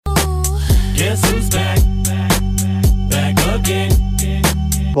Guess who's back? Back again.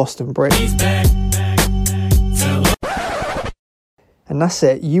 Boston Brit. He's back. And that's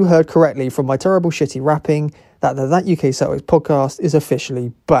it. You heard correctly from my terrible shitty rapping that the That UK Celtics podcast is officially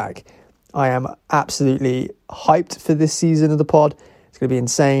back. I am absolutely hyped for this season of the pod. It's going to be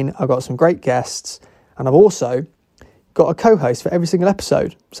insane. I've got some great guests, and I've also got a co-host for every single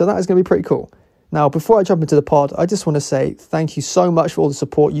episode. So that is going to be pretty cool. Now, before I jump into the pod, I just want to say thank you so much for all the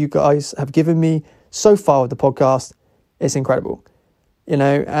support you guys have given me so far with the podcast. It's incredible.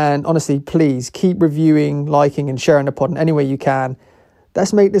 And honestly, please keep reviewing, liking, and sharing the pod in any way you can.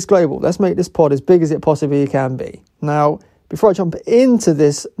 Let's make this global. Let's make this pod as big as it possibly can be. Now, before I jump into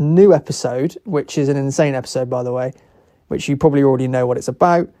this new episode, which is an insane episode, by the way, which you probably already know what it's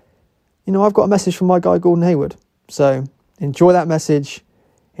about, I've got a message from my guy, Gordon Hayward. So enjoy that message.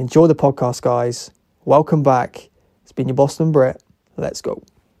 Enjoy the podcast, guys. Welcome back. It's been your Boston Brit. Let's go.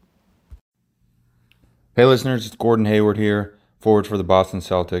 Hey, listeners, it's Gordon Hayward here, forward for the Boston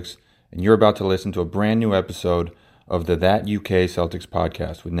Celtics, and you're about to listen to a brand new episode of the That UK Celtics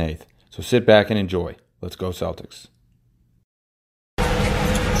podcast with Nath. So sit back and enjoy. Let's go Celtics.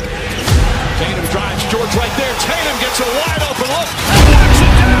 Tatum drives, George right there. Tatum gets a wide open look. Knocks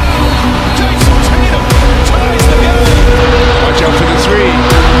it down. Jason Tatum ties the game. Watch out for the three.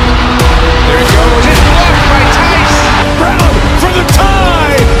 There it goes. It's blocked by Tice. Brown for the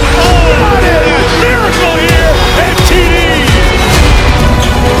tie. Oh, what a miracle here at TD.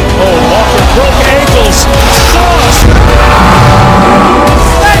 Oh, Walker broke ankles. Sauce.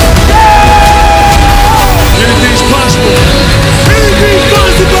 Let's go! Anything's possible. Anything's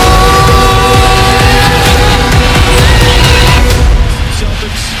possible!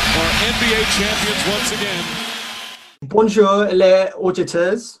 Celtics are NBA champions once again. Bonjour les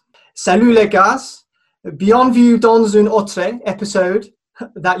auditeurs. Salut les gars. Bienvenue dans un autre episode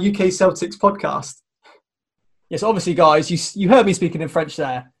That UK Celtics podcast. Yes, obviously, guys, you heard me speaking in French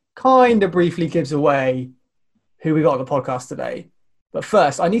there. Kind of briefly gives away who we got on the podcast today. But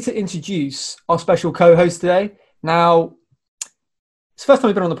first, I need to introduce our special co-host today. Now, it's the first time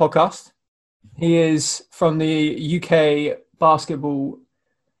he's been on the podcast. He is from the UK basketball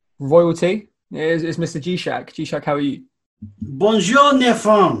royalty. It's Mr. G-Shack. G-Shack, how are you? Bonjour,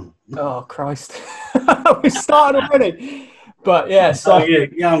 Nefam. Oh, Christ. We started already. But yeah, so...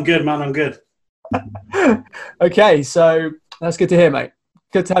 Yeah, I'm good, man. I'm good. Okay, so that's good to hear, mate.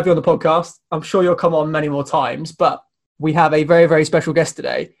 Good to have you on the podcast. I'm sure you'll come on many more times, but we have a very, very special guest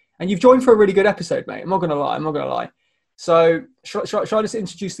today. And you've joined for a really good episode, mate. I'm not going to lie. So, shall I just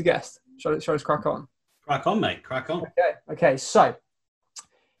introduce the guest? Shall I just crack on? Crack on, mate. Crack on. Okay. So,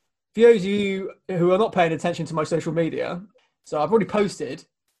 for those of you who are not paying attention to my social media, so I've already posted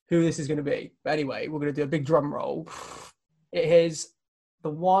who this is going to be. But anyway, we're going to do a big drum roll. It is the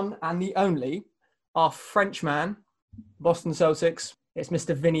one and the only, our Frenchman, Boston Celtics. It's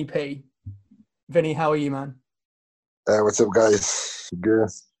Mr. Vinny P. Vinny, how are you, man? What's up, guys? Good?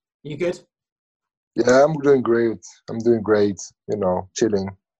 You good? Yeah, I'm doing great. Chilling.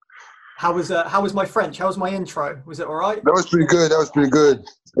 How was my French? How was my intro? Was it all right? That was pretty good.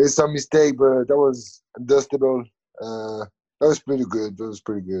 There's some mistake, but that was adjustable. That was pretty good.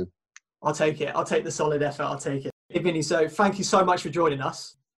 I'll take it. I'll take the solid effort. I'll take it. Hey, Vinny, so thank you so much for joining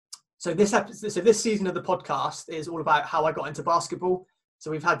us. So this season of the podcast is all about how I got into basketball.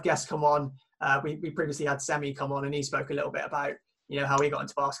 So we've had guests come on. We previously had Sammy come on, and he spoke a little bit about how he got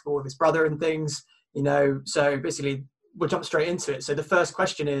into basketball with his brother and things. So basically we'll jump straight into it. So the first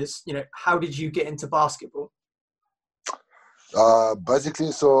question is, how did you get into basketball?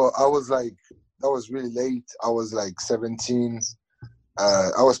 Basically, so I was really late. I was like 17.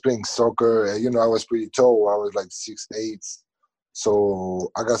 I was playing soccer. I was pretty tall. I was like 6'8".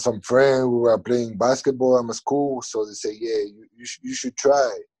 So I got some friends who were playing basketball at my school. So they say, yeah, you should try.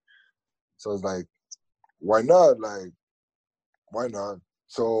 So I was like, why not? Why not?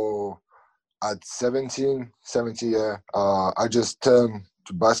 So at 17, I just turned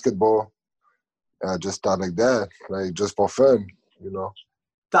to basketball. I just started like that, just for fun,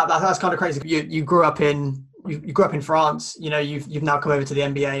 That's kind of crazy. You grew up in France. You've now come over to the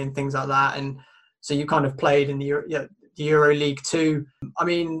NBA and things like that, and so you kind of played in the Euro League too. I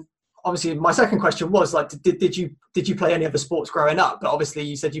mean, obviously, my second question was did you play any other sports growing up? But obviously,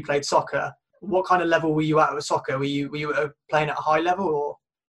 you said you played soccer. What kind of level were you at with soccer? Were you playing at a high level or?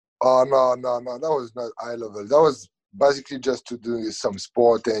 Oh no, that was not high level. That was basically just to do some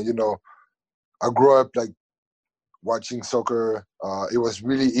sport, and I grew up watching soccer. It was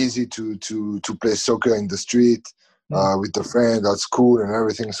really easy to play soccer in the street with a friend at school and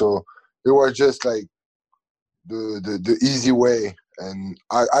everything. So it was just the easy way And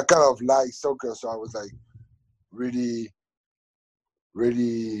I kind of like soccer, so I was like really,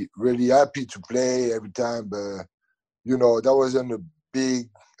 really, really happy to play every time. But that wasn't a big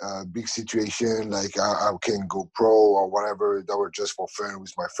situation. Like I can go pro or whatever. That was just for fun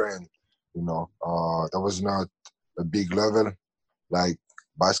with my friend. That was not a big level like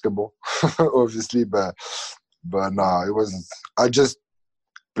basketball, obviously. But no, it wasn't. I just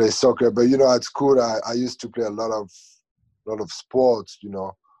play soccer. But at school, I used to play a lot of sports.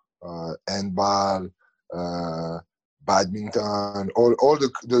 Handball, badminton, all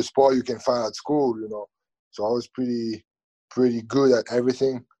the sport you can find at school. So I was pretty good at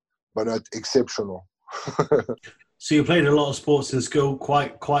everything, but not exceptional. So you played a lot of sports in school,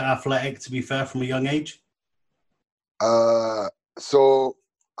 quite athletic, to be fair, from a young age? So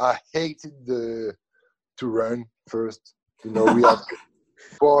I hated to run first. We have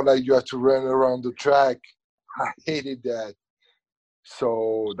sport like you have to run around the track. I hated that.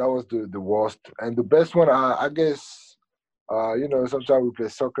 So that was the worst. And the best one, I guess, sometimes we play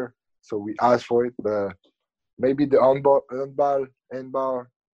soccer, so we ask for it, but maybe the handball,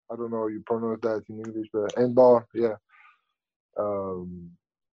 I don't know how you pronounce that in English, but handball, yeah.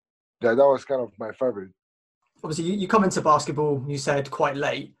 Yeah, that was kind of my favorite. Obviously, you come into basketball, you said quite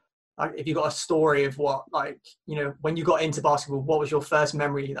late. Like, if you got a story of what, when you got into basketball, what was your first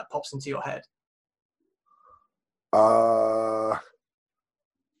memory that pops into your head? I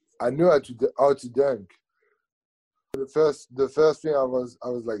knew how to dunk. The first thing I was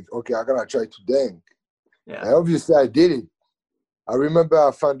like, okay, I gotta try to dunk. Yeah. And obviously I did it. I remember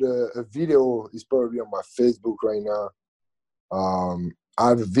I found a video. It's probably on my Facebook right now. I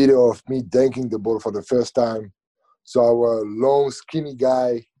have a video of me dunking the ball for the first time. So I was a long, skinny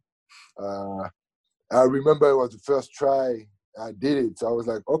guy. I remember it was the first try. I did it. So I was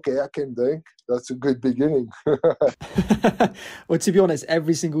like, okay, I can dunk. That's a good beginning. Well, to be honest,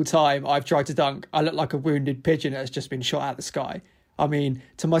 every single time I've tried to dunk, I look like a wounded pigeon that has just been shot out of the sky. I mean,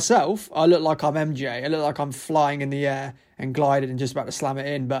 to myself, I look like I'm MJ. I look like I'm flying in the air and gliding and just about to slam it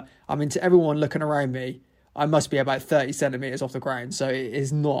in. But I mean, to everyone looking around me, I must be about 30 centimetres off the ground. So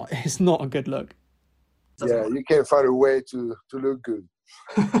it's not a good look. Yeah, you can find a way to look good.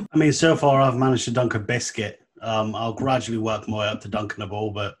 I mean, so far I've managed to dunk a biscuit. I'll gradually work my way up to dunking a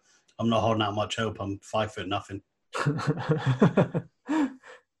ball, but I'm not holding out much hope. I'm 5'0".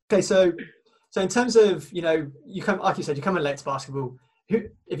 Okay, so in terms of, you come, like you said, you come in late to basketball.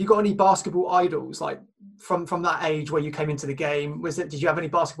 Have you got any basketball idols, like from that age where you came into the game? Did you have any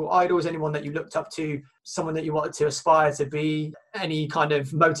basketball idols? Anyone that you looked up to? Someone that you wanted to aspire to be? Any kind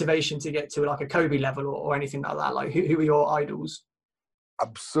of motivation to get to like a Kobe level or anything like that? Like who are your idols?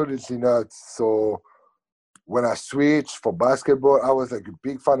 Absolutely not. So when I switched for basketball, I was like a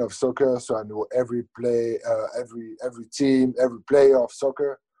big fan of soccer. So I knew every play, every team, every player of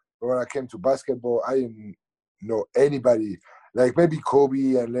soccer. But when I came to basketball, I didn't know anybody. Like maybe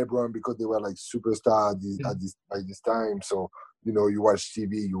Kobe and LeBron, because they were like superstars by this time. So, you watch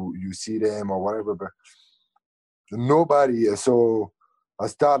TV, you see them or whatever, but nobody. So I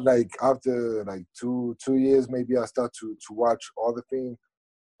start like after like two years, maybe I start to watch other things.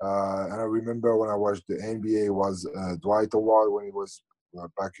 And I remember when I watched the NBA was Dwight Howard when he was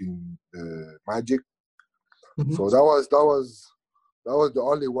back in the Magic. Mm-hmm. So that was the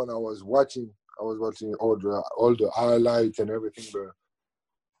only one I was watching. I was watching all the highlights and everything, but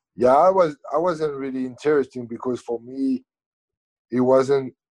yeah, I wasn't really interesting because for me, it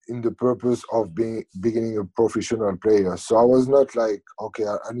wasn't in the purpose of beginning a professional player. So I was not like, okay,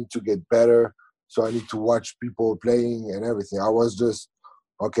 I need to get better, so I need to watch people playing and everything. I was just,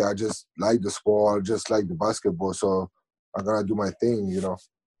 okay, I just like the sport, just like the basketball, so I'm gonna do my thing,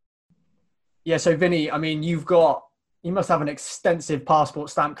 Yeah, so Vinny, I mean, you must have an extensive passport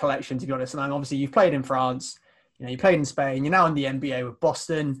stamp collection, to be honest. And obviously you've played in France, you played in Spain, you're now in the NBA with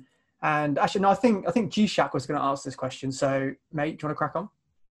Boston. And actually, no, I think G-Shack was going to ask this question. So, mate, do you want to crack on?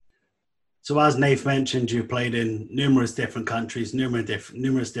 So as Nath mentioned, you've played in numerous different countries,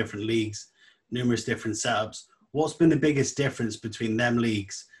 numerous different leagues, numerous different setups. What's been the biggest difference between them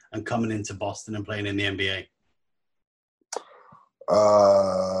leagues and coming into Boston and playing in the NBA?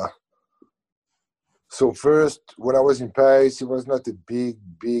 So first, when I was in Paris, it was not a big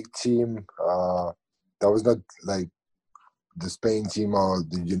team. That was not like the Spain team or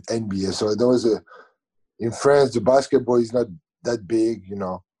the NBA. So there was in France, the basketball is not that big,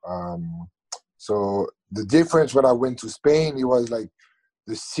 So the difference when I went to Spain, it was like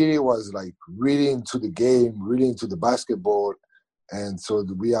the city was like really into the game, really into the basketball. And so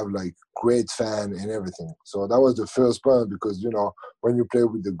we have like great fan and everything. So that was the first point because, when you play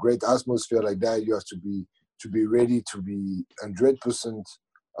with the great atmosphere like that, you have to be be ready to be 100%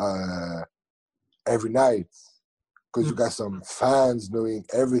 every night, because you got some fans knowing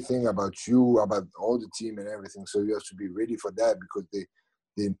everything about you, about all the team and everything. So you have to be ready for that, because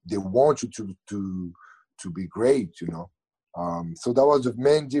they want you to be great, you know. So that was the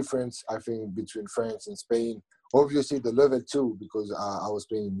main difference, I think, between France and Spain. Obviously, the level too, because I was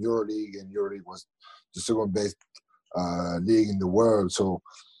playing in EuroLeague, and EuroLeague was the second best league in the world. So,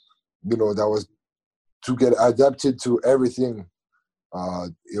 you know, that was to get adapted to everything.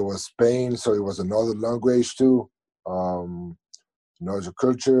 It was Spain, so it was another language too, another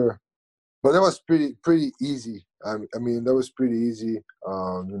culture. But that was pretty easy. I mean, that was pretty easy.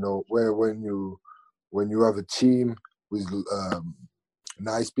 You know, when you have a team with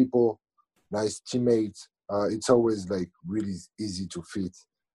nice people, nice teammates, it's always like really easy to fit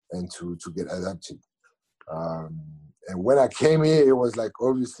and to get adapted. And when I came here, it was like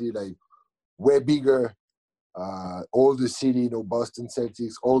obviously like way bigger. All the city know Boston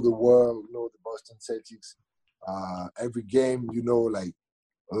Celtics, all the world know the Boston Celtics. Every game, you know, like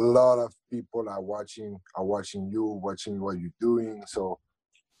a lot of people are watching you, watching what you're doing. So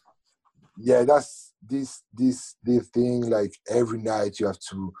yeah, that's this thing. Like every night, you have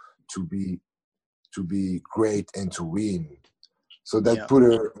to be great and to win. So that put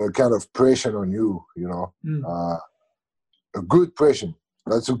a kind of pressure on you, you know, a good pressure.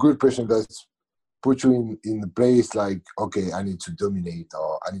 That's a good pressure. That's put you in the place like, okay, I need to dominate,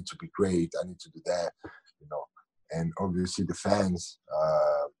 or I need to be great, I need to do that, you know. And obviously the fans,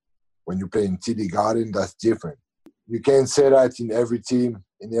 when you play in TD Garden, that's different. You can't say that in every team,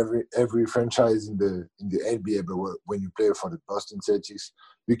 in every franchise in the NBA, but when you play for the Boston Celtics,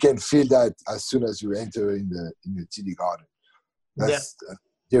 you can feel that as soon as you enter in the TD Garden. That's a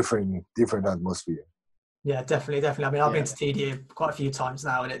different atmosphere. Yeah, definitely. I mean, I've been to TD quite a few times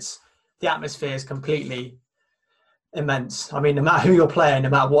now, and the atmosphere is completely immense. I mean, no matter who you're playing, no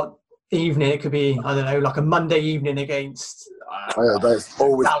matter what evening, it could be, I don't know, like a Monday evening against... that's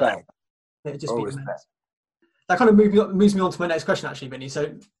always packed. It'd just be immense. That kind of moves me on to my next question, actually, Vinny.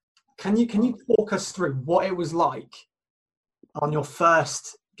 So can you walk us through what it was like on your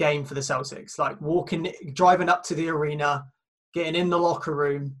first game for the Celtics? Like driving up to the arena, getting in the locker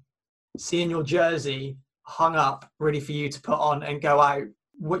room, seeing your jersey hung up, ready for you to put on and go out,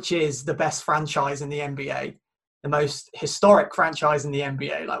 which is the best franchise in the NBA, the most historic franchise in the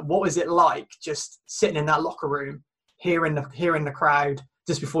NBA. Like, what was it like just sitting in that locker room, hearing the crowd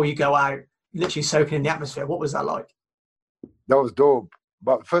just before you go out, literally soaking in the atmosphere? What was that like? That was dope.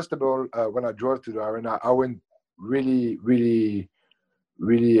 But first of all, when I drove to the arena, I went really, really,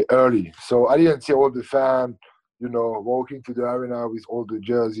 really early. So I didn't see all the fans, you know, walking to the arena with all the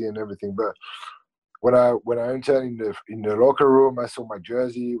jersey and everything. But when I entered in the locker room, I saw my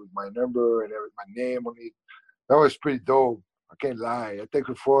jersey with my number and my name on it. That was pretty dope. I can't lie. I take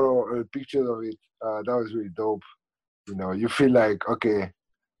a picture of it. That was really dope. You know, you feel like, okay,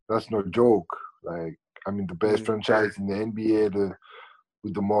 that's no joke. Like, I mean, the best franchise in the NBA,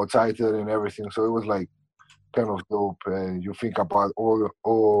 with the more title and everything. So it was like kind of dope. And you think about all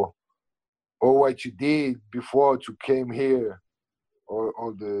what you did before you came here,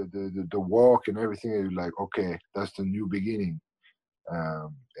 all the work and everything. And you're like, okay, that's the new beginning.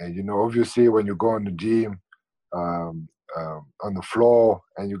 And you know, obviously, when you go in the gym, on the floor,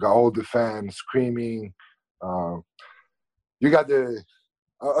 and you got all the fans screaming, you got the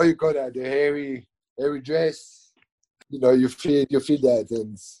hairy dress. You know, you feel that,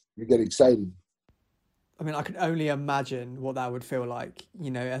 and you get excited. I mean, I can only imagine what that would feel like.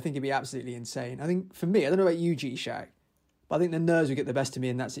 You know, I think it'd be absolutely insane. I think for me, I don't know about you, G-Shack, but I think the nerves would get the best of me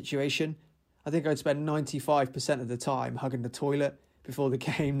in that situation. I think I'd spend 95% of the time hugging the toilet before the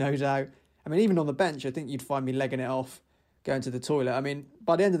game, no doubt. I mean, even on the bench, I think you'd find me legging it off, going to the toilet. I mean,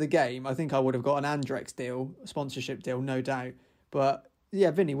 by the end of the game, I think I would have got an Andrex deal, a sponsorship deal, no doubt. But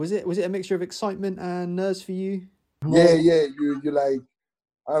yeah, Vinny, was it a mixture of excitement and nerves for you? Yeah. You like,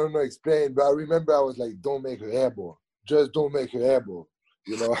 I don't know, explain, but I remember I was like, don't make her airball. Just don't make her airball.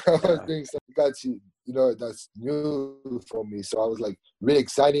 You know, I was doing something that, you know, that's new for me. So I was like really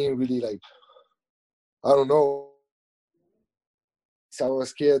exciting, really like, I don't know. So I was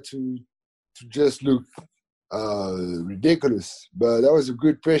scared to just look ridiculous. But that was a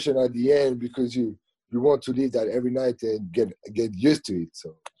good pressure at the end, because you want to live that every night and get used to it.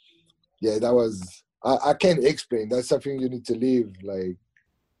 So yeah, that was, I can't explain. That's something you need to live, like.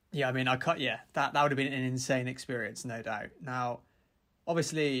 Yeah, I mean, that would have been an insane experience, no doubt. Now,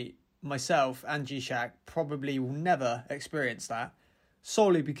 obviously, myself and G-Shack probably will never experience that,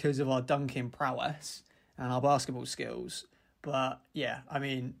 solely because of our dunking prowess and our basketball skills. But yeah, I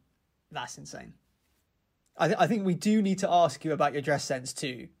mean, that's insane. I think we do need to ask you about your dress sense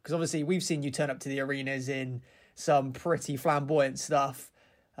too, because obviously we've seen you turn up to the arenas in some pretty flamboyant stuff,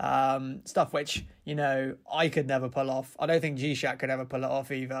 stuff which, you know, I could never pull off. I don't think G-Shack could ever pull it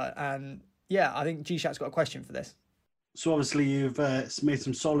off either. And yeah, I think G-Shack's got a question for this. So obviously you've made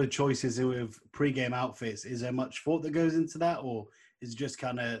some solid choices with pre-game outfits. Is there much thought that goes into that, or is it just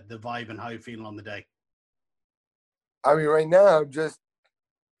kind of the vibe and how you're feeling on the day? I mean, right now, I'm just,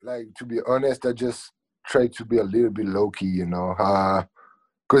 like, to be honest, I just try to be a little bit low-key, you know.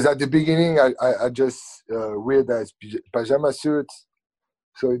 Because at the beginning, I just wear that pajama suits,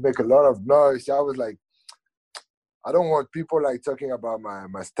 so it make a lot of noise. I was like, I don't want people like talking about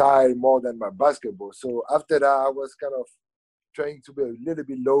my style more than my basketball. So after that, I was kind of trying to be a little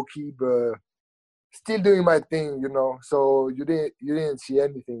bit low key, but still doing my thing, you know. So you didn't see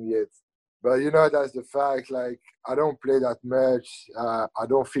anything yet, but you know that's the fact. Like I don't play that much. I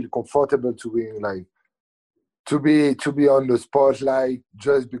don't feel comfortable to being like to be on the spotlight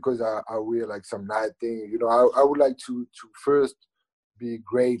just because I wear like some night thing. You know, I would like to first be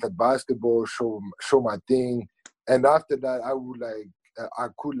great at basketball, show my thing. And after that, I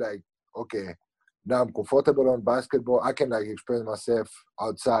could okay, now I'm comfortable on basketball. I can like express myself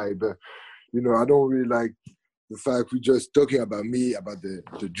outside, but you know, I don't really like the fact we're just talking about me, about the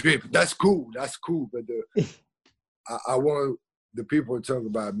drip. That's cool, but I want the people to talk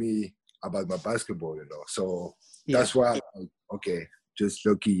about me, about my basketball, you know. So that's why I'm like, okay, just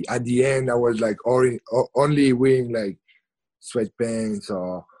lucky. At the end, I was like only wearing like sweatpants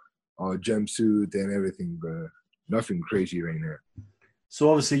or jumpsuit and everything, but nothing crazy right now. So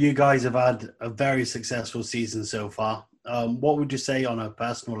obviously you guys have had a very successful season so far. What would you say on a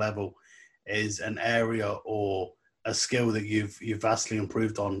personal level is an area or a skill that you've vastly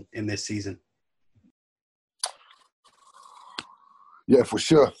improved on in this season? Yeah, for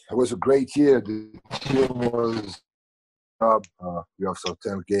sure. It was a great year. The team was up. We also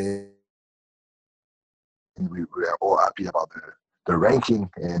 10 games. We were all happy about the ranking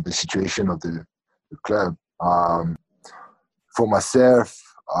and the situation of the club. For myself,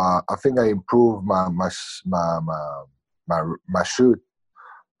 I think I improved my shoot.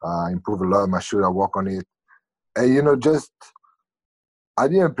 I improved a lot of my shoot. I work on it, and you know, just I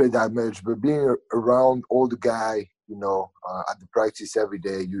didn't play that much, but being around all the guys, you know, at the practice every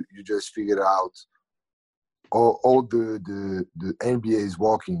day, you just figure out all the NBA is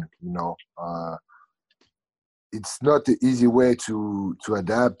working. You know, it's not the easy way to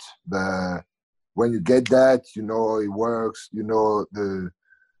adapt, but when you get that, you know it works. You know the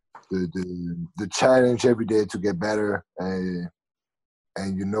challenge every day to get better,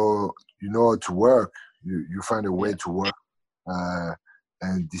 and you know how to work. You find a way to work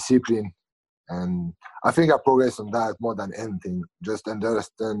and discipline. And I think I progressed on that more than anything. Just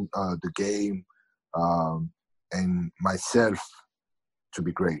understand the game and myself to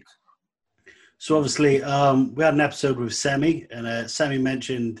be great. So obviously, we had an episode with Semi, and Semi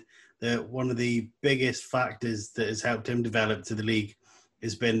mentioned that one of the biggest factors that has helped him develop to the league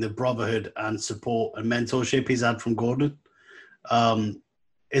has been the brotherhood and support and mentorship he's had from Gordon.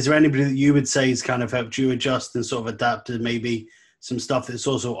 Is there anybody that you would say has kind of helped you adjust and sort of adapt to maybe some stuff that's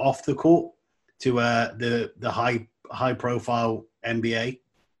also off the court to the high profile NBA?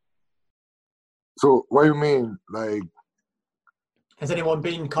 So what do you mean? Like, has anyone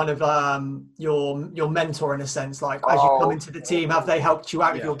been kind of your mentor in a sense? Like as you come into the team, have they helped you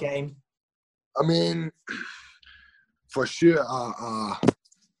out with your game? I mean, for sure, I'm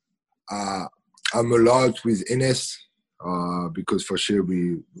a lot with Ines because for sure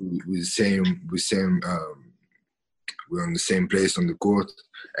we're on the same place on the court,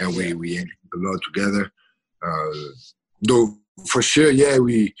 and we aim a lot together. Though for sure, yeah,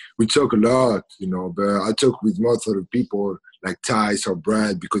 we talk a lot, you know. But I talk with most of the people like Thijs or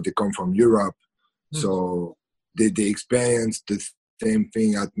Brad because they come from Europe, so they experience the same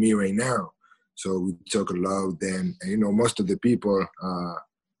thing at me right now. So we talk a lot with them, and you know, most of the people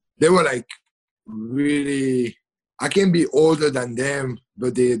they were like really. I can be older than them,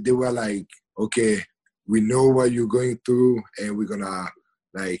 but they were like, okay, we know what you're going through, and we're gonna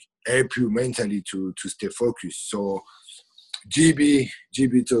like help you mentally to stay focused. So GB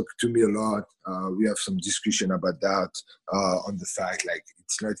talked to me a lot. We have some discussion about that on the fact like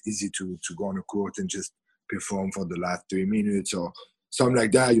it's not easy to go on the court and just perform for the last 3 minutes or something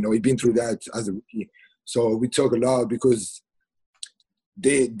like that. You know, he's been through that as a rookie. So we talk a lot because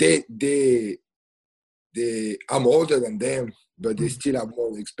I'm older than them, but they still have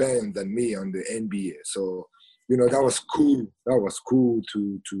more experience than me on the NBA. So, you know, that was cool. That was cool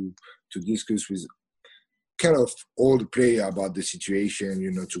to discuss with kind of all the player about the situation,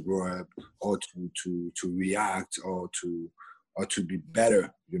 to grow up or to react or to be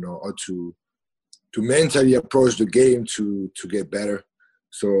better, or to mentally approach the game to get better.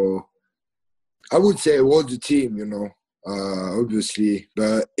 So I would say all the team, obviously,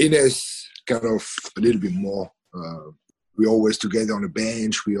 but Ines kind of a little bit more. We always together on the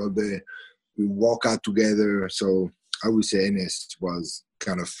bench. We walk out together. So I would say Ines was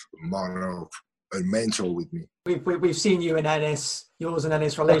kind of more of a mentor with me. We've seen you and Ennis, yours and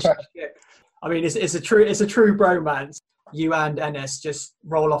Ennis relationship. I mean, it's a true bromance. You and Ennis just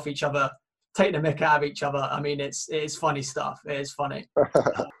roll off each other, take the mick out of each other. I mean, it's funny stuff. It is funny.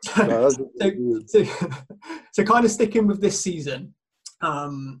 So kind of sticking with this season,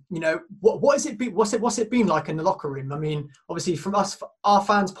 what has it been? What's it been like in the locker room? I mean, obviously from our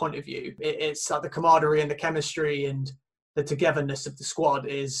fans' point of view, it's the camaraderie and the chemistry and the togetherness of the squad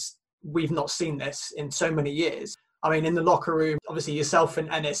is. We've not seen this in so many years. I mean, in the locker room, obviously yourself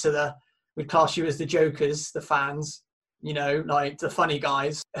and Ennis we'd class you as the jokers, the fans, like the funny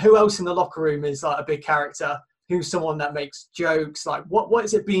guys. Who else in the locker room is like a big character? Who's someone that makes jokes? Like, what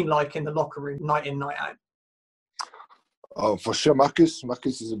has it been like in the locker room, night in, night out? Oh, for sure, Marcus.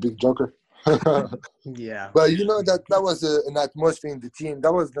 Marcus is a big joker. Yeah. But that was an atmosphere in the team.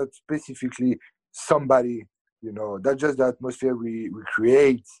 That was not specifically somebody, that's just the atmosphere we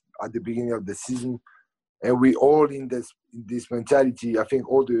create at the beginning of the season. And we all in this mentality. I think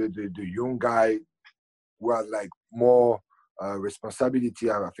all the young guy were like more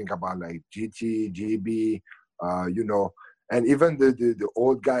responsibility. I think about like GT, GB, and even the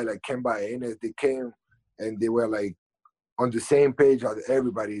old guy like Kemba and Enes, they came and they were like on the same page as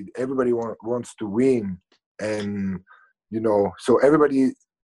everybody. Everybody wants to win, and so everybody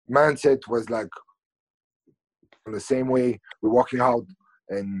mindset was like on the same way. We're working out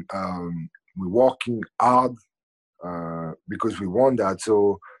and we're working hard because we want that.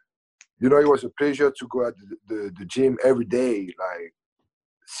 So it was a pleasure to go at the gym every day, like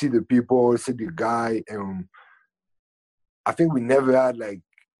see the people, see the guy, and I think we never had like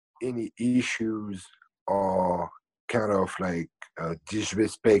any issues or kind of like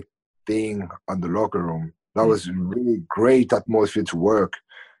disrespect thing on the locker room. That was a really great atmosphere to work,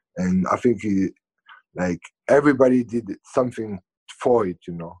 and I think like everybody did something for it.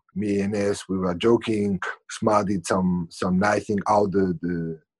 Me and S, we were joking. Smart did some nice thing out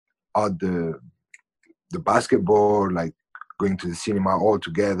the basketball, like going to the cinema all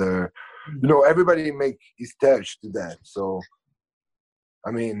together. Everybody make his touch to that. So,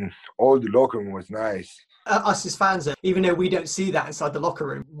 I mean, all the locker room was nice. Us as fans, even though we don't see that inside the locker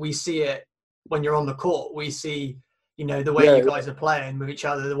room, we see it when you're on the court. We see, the way you guys are playing with each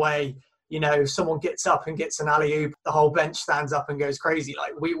other, the way, someone gets up and gets an alley-oop, the whole bench stands up and goes crazy.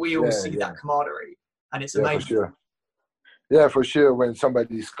 Like, we all see that camaraderie, and it's amazing. For sure. Yeah, for sure. When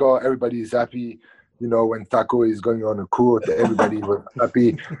somebody scores, everybody is happy. When Taco is going on the court, everybody was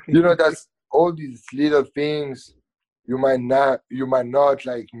happy. That's all these little things you might not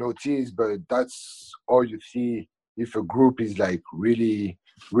like notice, but that's all you see if a group is like really,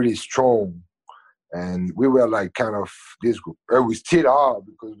 really strong. And we were like kind of this group. We still are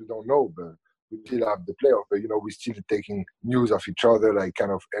because we don't know, but we still have the playoff. But we're still taking news of each other like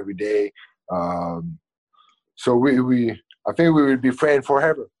kind of every day. So I think we will be friends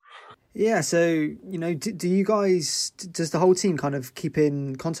forever. Yeah, so, do you guys, does the whole team kind of keep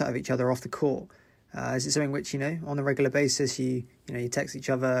in contact with each other off the court? Is it something which, on a regular basis, you text each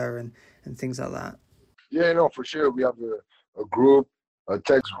other and things like that? Yeah, for sure. We have a group, a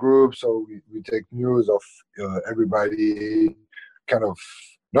text group, so we take news of everybody, kind of,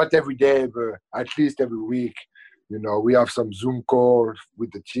 not every day, but at least every week. We have some Zoom calls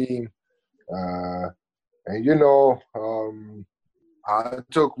with the team. And, I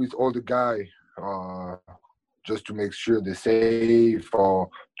talk with all the guys just to make sure they're safe or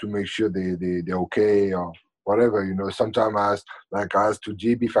to make sure they're okay or whatever. Sometimes I ask to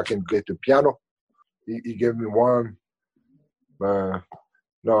GB if I can get the piano. He gave me one.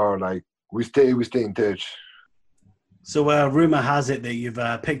 No, like we stay in touch. So rumor has it that you've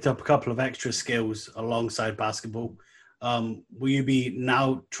picked up a couple of extra skills alongside basketball. Will you be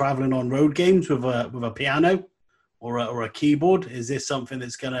now traveling on road games with a piano or a keyboard? Is this something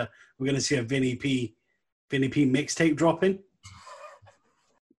that's we're gonna see a Vinny P mixtape dropping?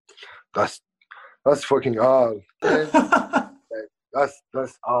 That's fucking hard. That's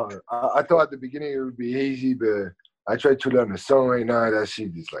hard. I thought at the beginning it would be easy, but I tried to learn a song right now. That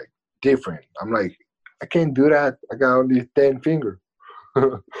shit is like different. I'm like, I can't do that. I got only 10 fingers.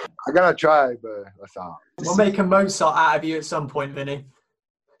 I gotta try, but that's hard. We'll make a Mozart out of you at some point, Vinny.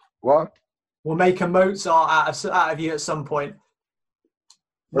 What? We'll make a Mozart out of you at some point.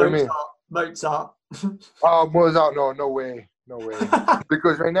 What do you mean? Mozart. Oh, Mozart, no way.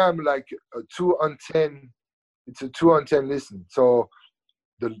 Because right now I'm like a 2 on 10. It's a 2 on 10 listen. So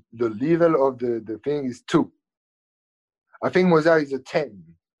the level of the thing is 2. I think Mozart is a 10.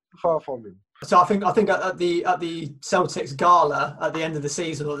 Far from him. So I think at the Celtics gala at the end of the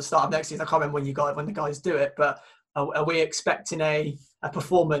season or the start of next season, I can't remember when the guys do it, but are we expecting a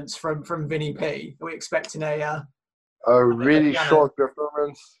performance from Vinny P? Are we expecting a really short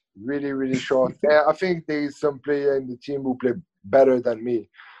performance? Really short. Yeah, I think there's some player in the team who play better than me.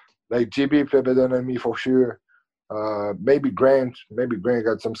 Like GB play better than me for sure. Maybe Grant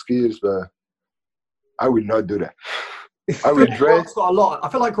got some skills, but I will not do that. I will dress. I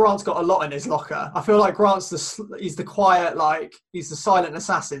feel like Grant's got a lot in his locker. I feel like Grant's he's the quiet, like he's the silent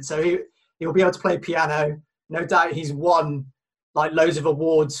assassin. So he'll be able to play piano. No doubt he's won like loads of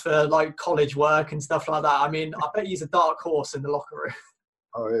awards for like college work and stuff like that. I mean, I bet he's a dark horse in the locker room.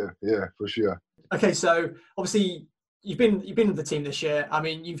 Oh yeah, for sure. Okay, so obviously you've been with the team this year. I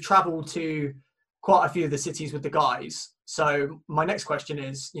mean, you've travelled to quite a few of the cities with the guys. So my next question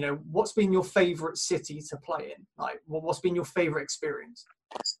is, what's been your favourite city to play in? Like, what's been your favourite experience?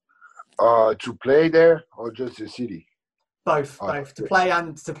 To play there or just the city? Both. To play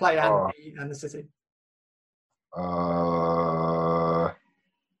and the city.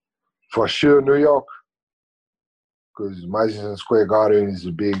 For sure, New York, because Madison Square Garden is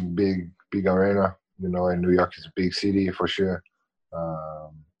a big arena, and New York is a big city for sure.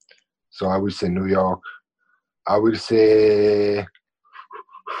 So I would say New York. I would say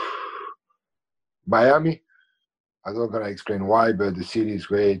Miami. I'm not gonna explain why, but the city is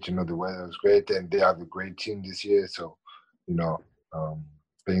great. The weather is great, and they have a great team this year. So,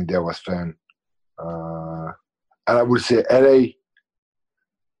 playing there was fun. And I would say LA.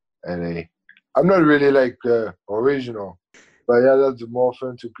 I'm not really like original, but yeah, that's more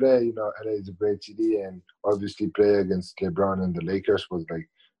fun to play. LA is a great city, and obviously play against LeBron and the Lakers was like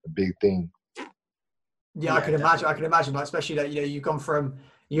a big thing. Yeah, I can imagine, like, especially that you've gone from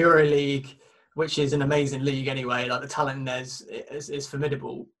EuroLeague, which is an amazing league anyway. Like the talent in there is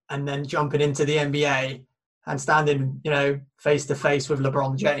formidable, and then jumping into the NBA and standing, face to face with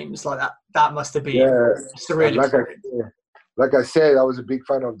LeBron James, like that must have been surreal. Like I said, I was a big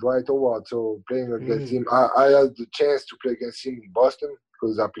fan of Dwight Howard, so playing against him, I had the chance to play against him in Boston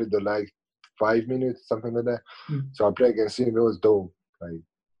because I played the 5 minutes, something like that. So I played against him. It was dope. Like,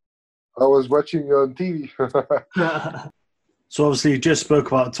 I was watching you on TV. So obviously you just spoke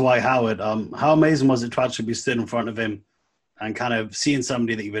about Dwight Howard. How amazing was it to actually be stood in front of him and kind of seeing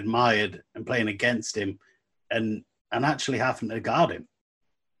somebody that you've admired and playing against him and actually having to guard him?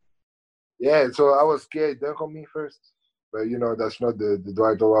 Yeah, so I was scared. Dunk on me first. But, that's not the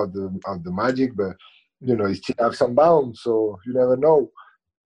Dwight Howard of the Magic. But, he still have some bounds, so you never know.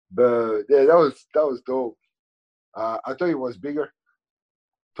 But, yeah, that was dope. I thought he was bigger,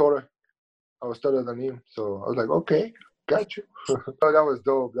 taller. I was taller than him, so I was like, okay, got you. So that was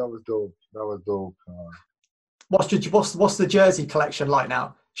dope. What's the jersey collection like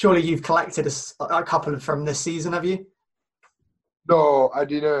now? Surely you've collected a couple from this season, have you? No, I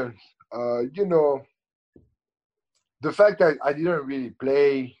didn't. The fact that I didn't really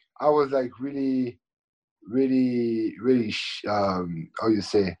play, I was like really,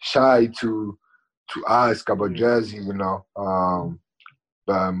 shy to ask about jersey,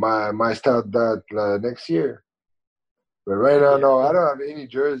 But my start that next year. But right now, no, I don't have any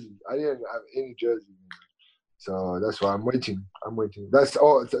jersey. I didn't have any jersey. So that's why I'm waiting. That's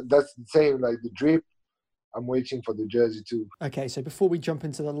all. That's the same like the drip. I'm waiting for the jersey too. Okay, so before we jump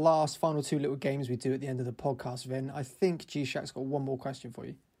into the final two little games we do at the end of the podcast, Vin, I think G-Shack's got one more question for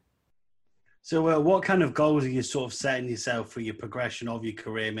you. So what kind of goals are you sort of setting yourself for your progression of your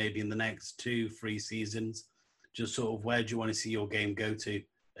career, maybe in the next 2-3 seasons? Just sort of where do you want to see your game go to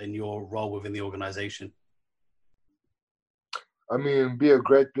and your role within the organization? I mean, be a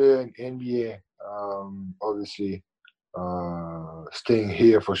great player in NBA. Obviously, staying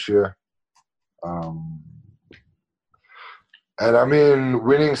here for sure. And I mean,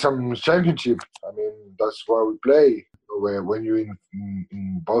 winning some championship. I mean, that's why we play. When you're in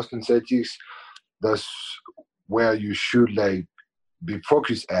Boston Celtics, that's where you should be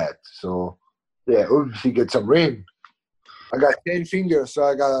focused at. So yeah, obviously get some ring. I got 10 fingers, so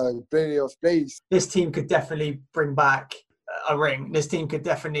I got plenty of space. This team could definitely bring back a ring. This team could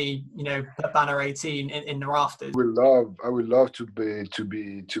definitely, put banner 18 in the rafters. I would love to be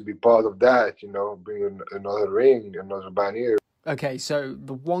part of that. Bring another ring, another banner. Okay, so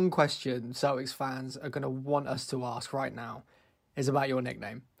the one question Celtics fans are going to want us to ask right now is about your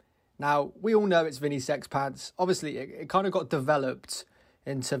nickname. Now, we all know it's Vinny Sex Pants. Obviously, it kind of got developed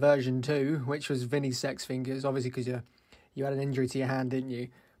into version 2, which was Vinny Sex Fingers, obviously because you had an injury to your hand, didn't you?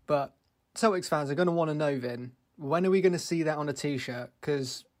 But Celtics fans are going to want to know, Vin, when are we going to see that on a T-shirt?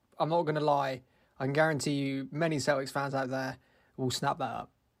 Because I'm not going to lie, I can guarantee you many Celtics fans out there will snap that up.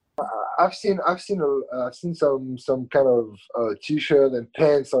 I've seen some kind of T-shirt and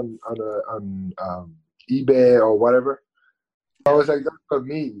pants on eBay or whatever. I was like, that's for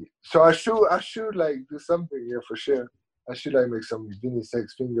me. So I should like do something here for sure. I should like make some Vinny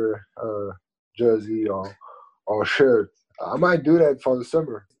Sex Finger jersey or shirt. I might do that for the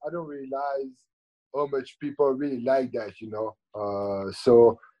summer. I don't realize how much people really like that,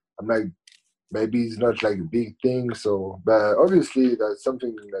 So I'm like, maybe it's not like a big thing. So, but obviously that's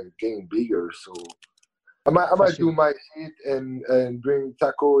something like getting bigger. So I might do my shit and bring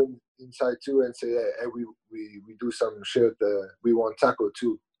Taco inside too and say, hey, we do some shit. We want Taco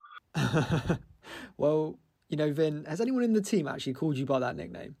too. Well, Vin, has anyone in the team actually called you by that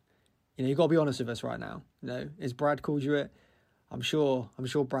nickname? You've got to be honest with us right now. Is Brad called you it? I'm sure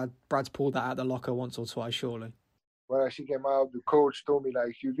Brad's pulled that out of the locker once or twice, surely. When she came out, the coach told me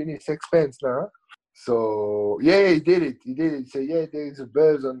like, "You Vinny Sex Pants now." So yeah, he did it. He said, "Yeah, there's a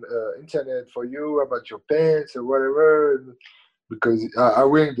buzz on internet for you about your pants or whatever," because I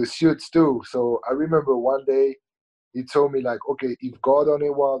wearing the suits too. So I remember one day he told me like, "Okay, if Gordon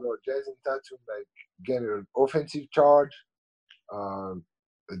Hayward or Jason Tatum like get an offensive charge, a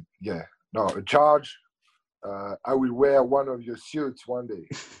charge." I will wear one of your suits one day.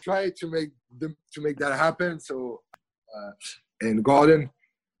 Try to make that happen. So, and Gordon,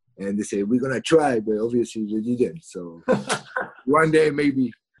 and they say we're gonna try, but obviously they didn't. So one day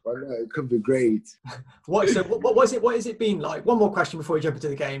maybe, it could be great. What is it been like? One more question before we jump into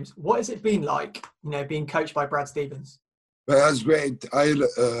the games. What has it been like, being coached by Brad Stevens? Well, that's great. I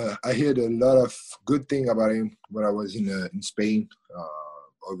heard a lot of good thing about him when I was in Spain.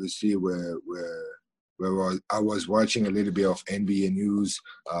 Obviously, where I was watching a little bit of NBA news.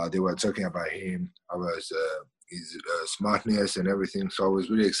 They were talking about him. I was his smartness and everything. So it was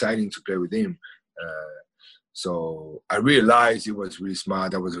really exciting to play with him. So I realized he was really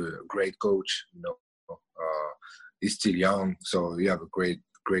smart. That was a great coach. He's still young, so you have a great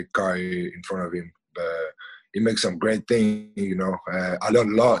guy in front of him. But he makes some great things. I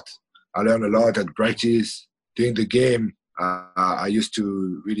learned a lot. I learned a lot at practice during the game. I used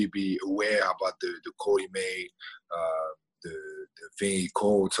to really be aware about the call he made, the thing he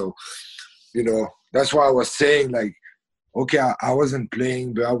called. So, that's why I was saying, like, okay, I wasn't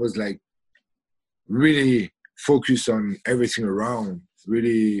playing, but I was, like, really focused on everything around,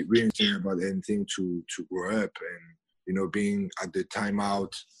 really thinking about anything to grow up and, being at the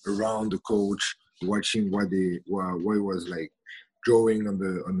timeout around the coach, watching what he was, like, drawing on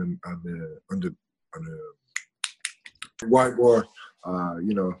the whiteboard,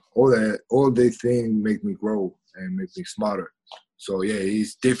 all these things make me grow and make me smarter. So yeah,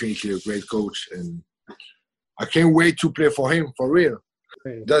 he's definitely a great coach, and I can't wait to play for him for real.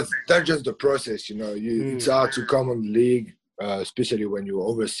 That's just the process, It's hard to come on the league, especially when you're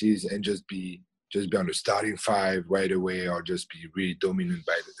overseas, and just be on the starting five right away, or just be really dominant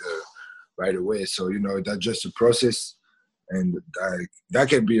right away. So that's just a process. And that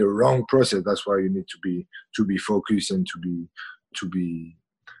can be a wrong process. That's why you need to be focused and to be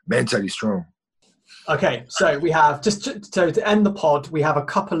mentally strong. Okay, so we have to end the pod. We have a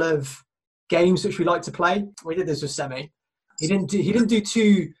couple of games which we like to play. We did this with Semi. He didn't do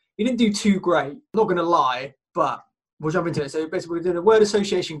too great. I'm not going to lie, but we'll jump into it. So basically, we're doing a word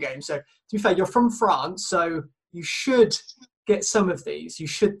association game. So to be fair, you're from France, so you should get some of these. You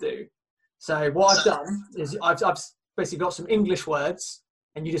should do. So what I've done is I've basically got some English words,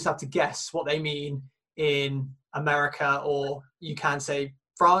 and you just have to guess what they mean in America, or you can say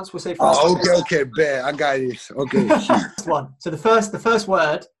France. We'll say France. Oh, okay, bet. I got it. Okay. Next one. So the first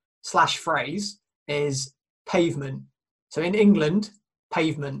word / phrase is pavement. So in England,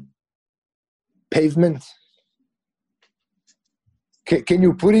 pavement. Pavement. Can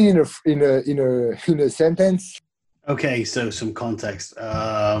you put it in a sentence? Okay, so some context.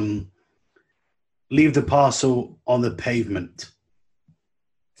 Leave the parcel on the pavement.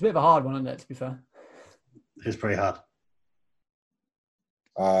 It's a bit of a hard one, isn't it, to be fair? It's pretty hard.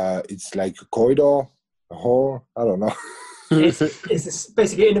 It's like a corridor, a hall. I don't know. It's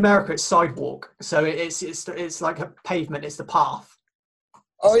basically in America. It's sidewalk, so it's like a pavement. It's the path.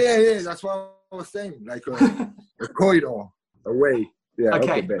 Oh yeah. That's what I was saying. Like a corridor, a way. Yeah.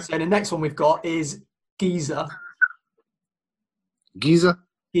 Okay. So the next one we've got is Giza. Giza.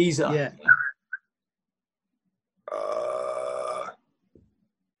 Giza. Yeah.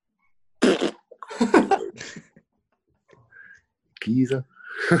 Pisa.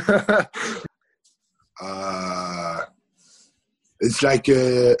 It's like I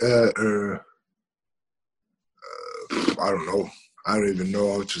don't know. I don't even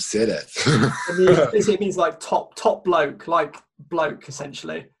know how to say that. It means like top bloke, like bloke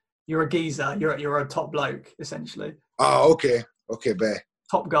essentially. You're a geezer. You're a top bloke essentially. Oh, okay, bet.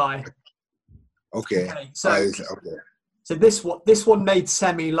 Top guy. Okay. So this one made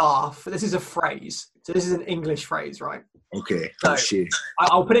Semi laugh. This is a phrase. So this is an English phrase, right? Okay. So Shit.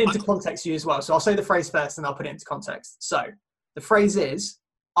 I'll put it into context for you as well. So I'll say the phrase first, and I'll put it into context. So the phrase is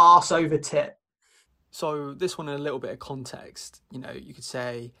arse over tit. So this one in a little bit of context, you could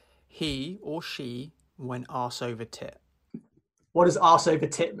say he or she went arse over tit. What does arse over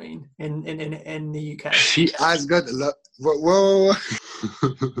tit mean in the UK? She has got a lot. Whoa.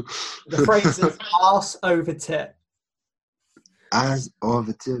 The phrase is arse over tit. Arse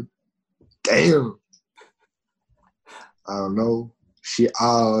over tit. Damn. I don't know. She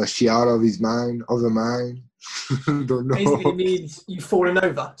out of his mind, of her mind. Don't know. Basically, it means you've fallen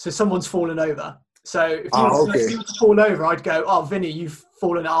over. So someone's fallen over. So if you were to fall over, I'd go, "Oh, Vinny, you've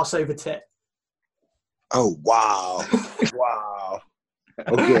fallen arse over tit." Oh wow, wow.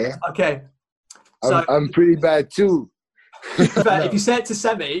 Okay. Okay. So I'm pretty bad too. But if you say it to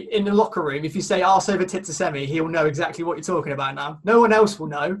Semi in the locker room, if you say arse over tit to Semi, he'll know exactly what you're talking about now. No one else will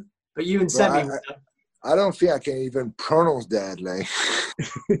know, but you and Semi will know. I don't think I can even pronounce that. Like,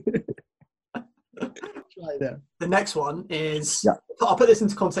 the next one is, I'll put this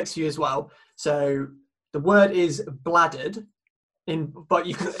into context for you as well. So the word is bladdered, but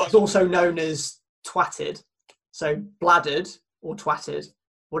it's also known as twatted. So bladdered or twatted,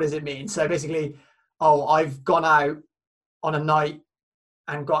 what does it mean? So basically, I've gone out on a night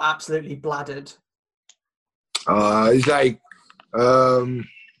and got absolutely bladdered. It's like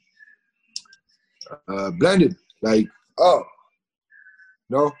blended, like, oh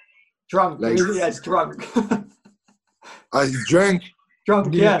no, drunk, like, yes, drunk. I drank.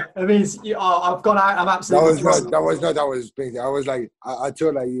 Drunk, yeah. It means I've gone out. I'm absolutely drunk. That was crazy. I was like, I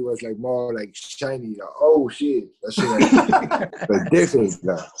thought like he was like more like shiny. Like, oh shit, that shit. Like different.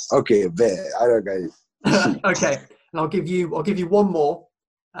 Like, okay, bad. I don't get it. Okay, and I'll give you one more,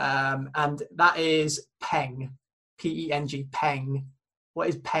 and that is peng, P-E-N-G, peng. What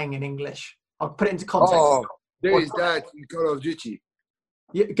is peng in English? I'll put it into context. Oh, there is that in Call of Duty.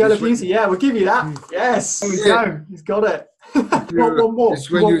 Yeah, Call of Duty, yeah, we'll give you that. Yes, there we go. He's got it. One more. It's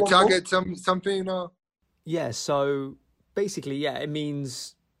when you target something, you know? Yeah, so basically, yeah, it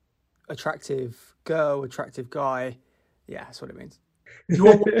means attractive girl, attractive guy. Yeah, that's what it means. Do you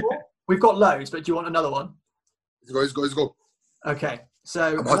want one more? We've got loads, but do you want another one? Let's go. Okay,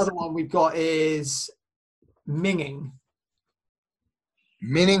 so another one we've got is minging.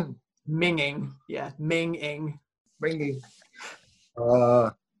 Meaning? Minging, yeah, minging. Minging.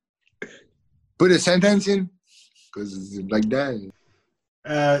 Put a sentence in, because it's like that.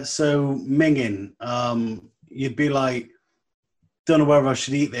 So minging, you'd be like, don't know whether I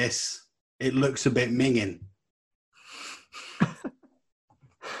should eat this. It looks a bit minging.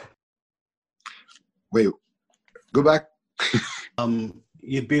 Wait, go back.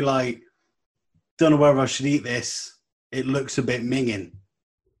 You'd be like, don't know whether I should eat this. It looks a bit minging.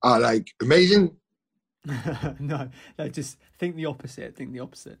 Like amazing. no, just think the opposite.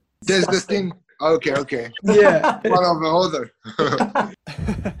 There's this thing. Okay. Yeah. One of the other.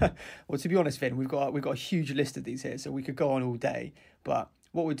 Well, to be honest, Finn, we've got a huge list of these here, so we could go on all day. But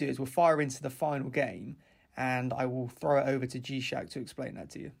what we'll do is we'll fire into the final game, and I will throw it over to G-Shack to explain that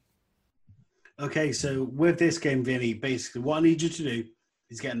to you. Okay, so with this game, Vinny, basically what I need you to do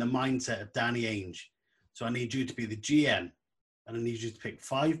is get in the mindset of Danny Ainge. So I need you to be the GM, and I need you to pick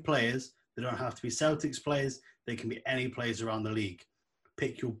 5 players. They don't have to be Celtics players. They can be any players around the league.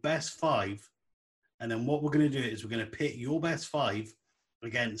 Pick your best 5. And then what we're going to do is we're going to pit your best 5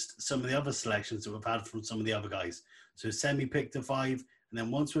 against some of the other selections that we've had from some of the other guys. So Semi picked a 5. And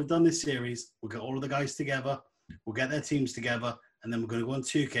then once we've done this series, we'll get all of the guys together. We'll get their teams together. And then we're going to go on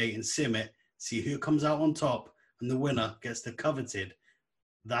 2K and sim it, see who comes out on top. And the winner gets the coveted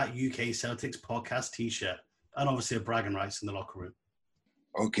That UK Celtics podcast t-shirt. And obviously a bragging rights in the locker room.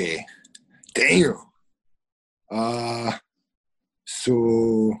 Okay. Damn.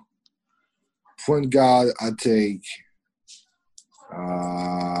 So point guard, I take.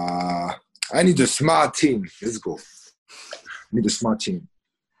 I need a smart team. Let's go. I need a smart team.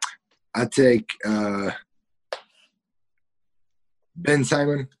 I take Ben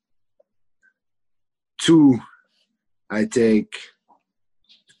Simon. 2, I take.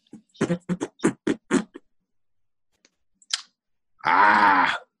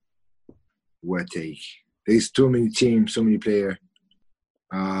 What take? There's too many teams, so many players.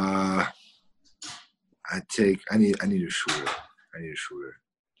 I need a shooter.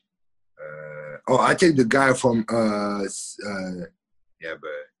 I take the guy from but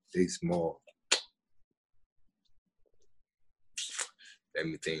he's more. Let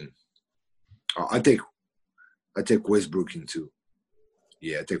me think. I take Westbrook in 2.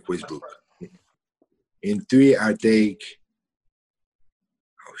 Yeah, I take Westbrook. In 3, I take.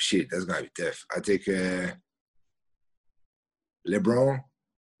 Oh shit, that's gonna be tough. I take LeBron.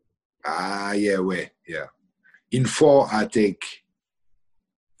 Yeah. In 4, I take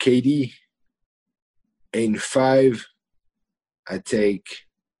KD. In 5, I take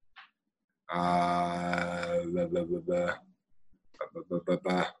I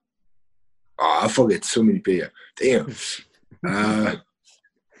forget so many players. Damn.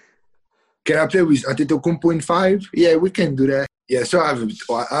 Can I play with Antetokounmpo in 5? Yeah, we can do that. Yeah, so I have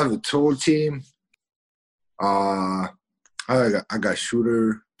a tall team. I got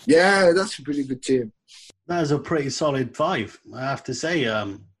shooter. Yeah, that's a pretty good team. That is a pretty solid 5, I have to say.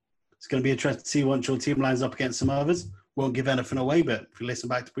 It's going to be interesting to see once your team lines up against some others. Won't give anything away, but if you listen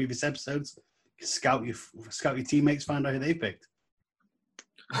back to previous episodes, scout your teammates, find out who they picked.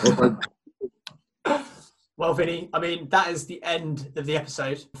 Well, Vinny, I mean, that is the end of the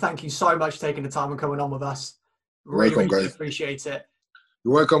episode. Thank you so much for taking the time and coming on with us. Really appreciate it.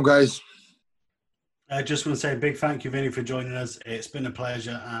 You're welcome, guys. I just want to say a big thank you, Vinny, for joining us. It's been a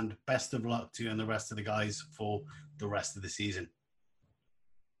pleasure, and best of luck to you and the rest of the guys for the rest of the season.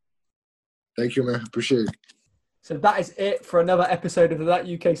 Thank you, man. Appreciate it. So that is it for another episode of the That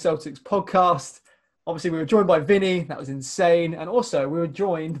UK Celtics podcast. Obviously, we were joined by Vinny. That was insane. And also, we were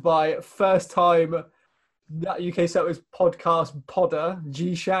joined by first-time That UK Celtics podcast podder,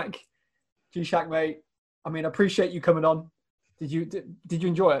 G-Shack. G-Shack, mate, I mean, I appreciate you coming on. Did you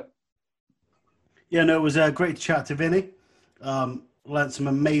enjoy it? Yeah, no, it was great to chat to Vinny. Learned some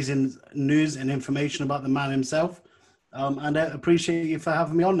amazing news and information about the man himself. And I appreciate you for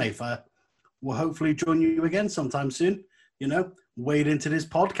having me on, Nath. We'll hopefully join you again sometime soon. Wade into this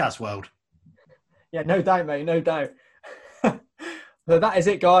podcast world. Yeah, no doubt, mate, no doubt. So that is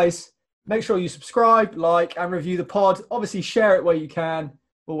it, guys. Make sure you subscribe, like, and review the pod. Obviously, share it where you can.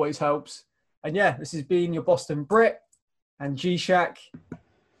 Always helps. And yeah, this has been your Boston Brit and G-Shack.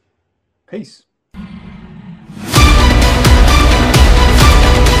 Peace.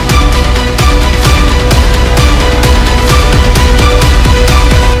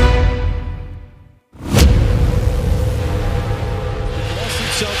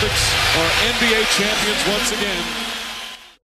 Celtics are NBA champions once again.